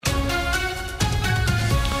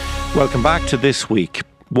Welcome back to This Week.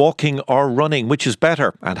 Walking or running, which is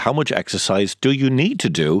better? And how much exercise do you need to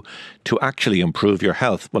do to actually improve your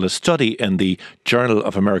health? Well, a study in the Journal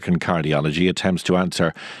of American Cardiology attempts to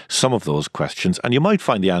answer some of those questions, and you might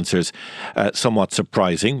find the answers somewhat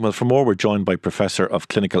surprising. Well, for more, we're joined by Professor of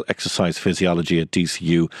Clinical Exercise Physiology at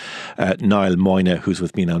DCU, Niall Moyna, who's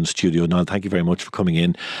with me now in the studio. Niall, thank you very much for coming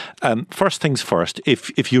in. First things first,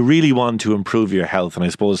 if you really want to improve your health, and I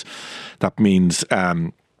suppose that means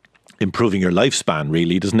improving your lifespan,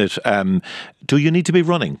 really, doesn't it? Do you need to be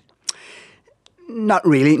running? Not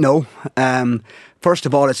really, no. First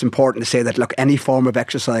of all, it's important to say that, look, any form of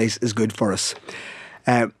exercise is good for us.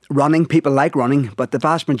 Running, people like running, but the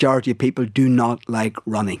vast majority of people do not like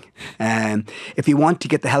running. If you want to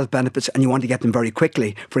get the health benefits and you want to get them very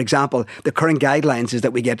quickly, for example, the current guidelines is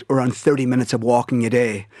that we get around 30 minutes of walking a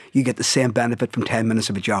day. You get the same benefit from 10 minutes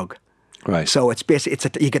of a jog. Right. So it's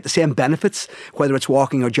basically, you get the same benefits, whether it's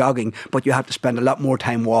walking or jogging, but you have to spend a lot more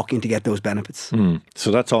time walking to get those benefits.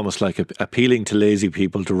 So that's almost like appealing to lazy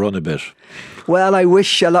people to run a bit. Well, I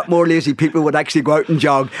wish a lot more lazy people would actually go out and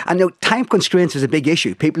jog. And time constraints is a big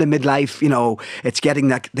issue. People in midlife, it's getting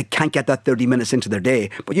that they can't get that 30 minutes into their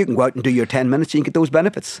day, but you can go out and do your 10 minutes and you can get those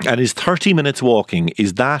benefits. And is 30 minutes walking,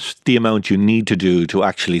 is that the amount you need to do to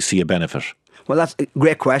actually see a benefit? Well, that's a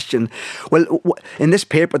great question. Well, in this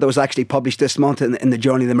paper that was actually published this month in the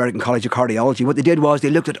Journal of the American College of Cardiology, what they did was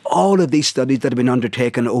they looked at all of these studies that have been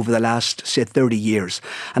undertaken over the last, say, 30 years.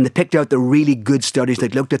 And they picked out the really good studies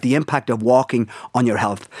that looked at the impact of walking on your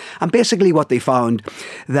health. And basically what they found,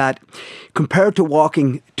 that compared to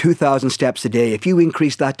walking 2,000 steps a day, if you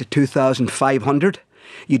increase that to 2,500,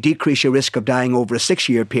 you decrease your risk of dying over a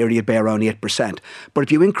 6-year period by around 8%. But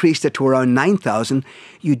if you increased it to around 9,000,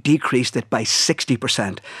 you decreased it by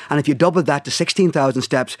 60%. And if you doubled that to 16,000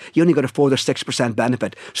 steps, you only got a further 6%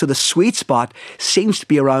 benefit. So the sweet spot seems to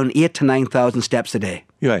be around 8,000 to 9,000 steps a day.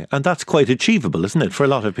 Yeah, and that's quite achievable, isn't it, for a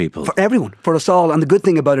lot of people? For everyone, for us all. And the good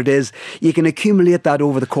thing about it is you can accumulate that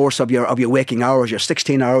over the course of your waking hours. Your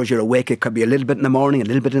 16 hours you're awake. It could be a little bit in the morning, a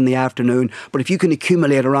little bit in the afternoon. But if you can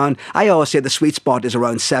accumulate around, I always say the sweet spot is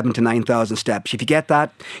around 7,000 to 9,000 steps. If you get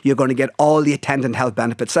that, you're going to get all the attendant health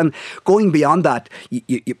benefits. And going beyond that,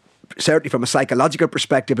 you certainly from a psychological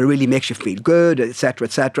perspective, it really makes you feel good, etc.,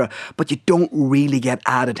 etc. But you don't really get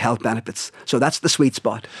added health benefits. So that's the sweet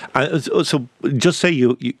spot. So just say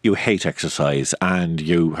you hate exercise and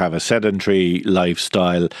you have a sedentary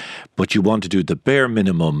lifestyle, but you want to do the bare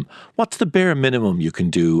minimum. What's the bare minimum you can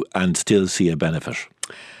do and still see a benefit?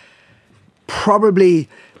 Probably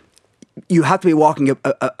you have to be walking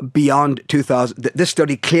beyond 2,000. This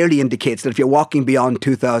study clearly indicates that if you're walking beyond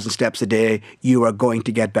 2,000 steps a day, you are going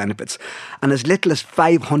to get benefits. And as little as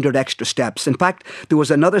 500 extra steps. In fact, there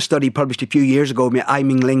was another study published a few years ago by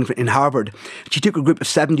Ai-Ming Ling in Harvard. She took a group of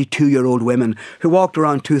 72-year-old women who walked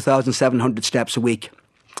around 2,700 steps a week.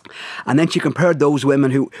 And then she compared those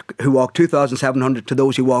women who walked 2,700 to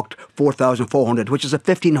those who walked 4,400, which is a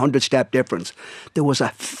 1,500 step difference. There was a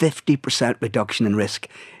 50% reduction in risk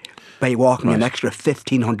by walking an extra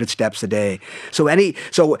 1,500 steps a day. So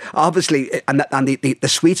obviously, and the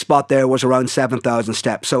sweet spot there was around 7,000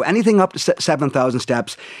 steps. So anything up to 7,000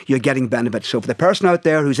 steps, you're getting benefit. So for the person out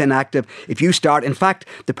there who's inactive, if you start, in fact,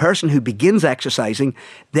 the person who begins exercising,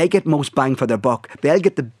 they get most bang for their buck. They'll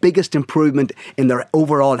get the biggest improvement in their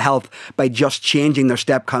overall health by just changing their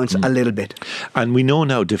step counts a little bit. And we know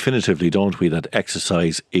now definitively, don't we, that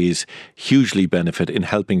exercise is hugely benefit in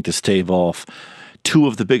helping to stave off two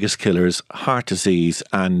of the biggest killers, heart disease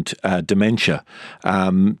and dementia.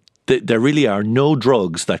 There really are no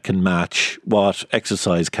drugs that can match what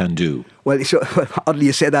exercise can do. Well, so oddly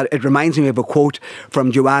you say that, it reminds me of a quote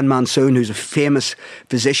from Joanne Monsoon, who's a famous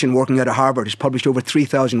physician working out of Harvard, who's published over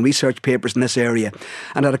 3,000 research papers in this area.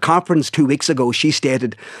 And at a conference 2 weeks ago, she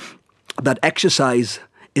stated that exercise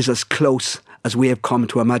is as close as we have come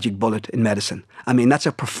to a magic bullet in medicine. I mean, that's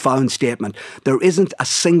a profound statement. There isn't a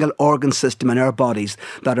single organ system in our bodies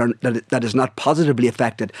that is not positively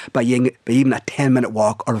affected by even a 10-minute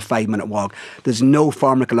walk or a 5-minute walk. There's no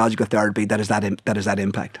pharmacological therapy that has that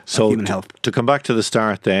impact on human health. To come back to the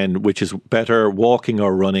start then, which is better walking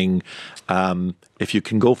or running, if you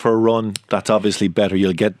can go for a run, that's obviously better.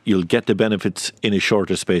 You'll get the benefits in a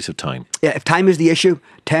shorter space of time. Yeah, if time is the issue,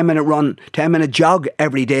 10-minute run, 10-minute jog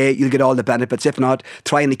every day, you'll get all the benefits. If not,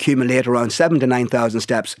 try and accumulate around 7,000 to 9,000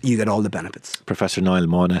 steps, you get all the benefits. Professor Niall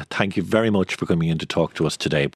Moyna, thank you very much for coming in to talk to us today.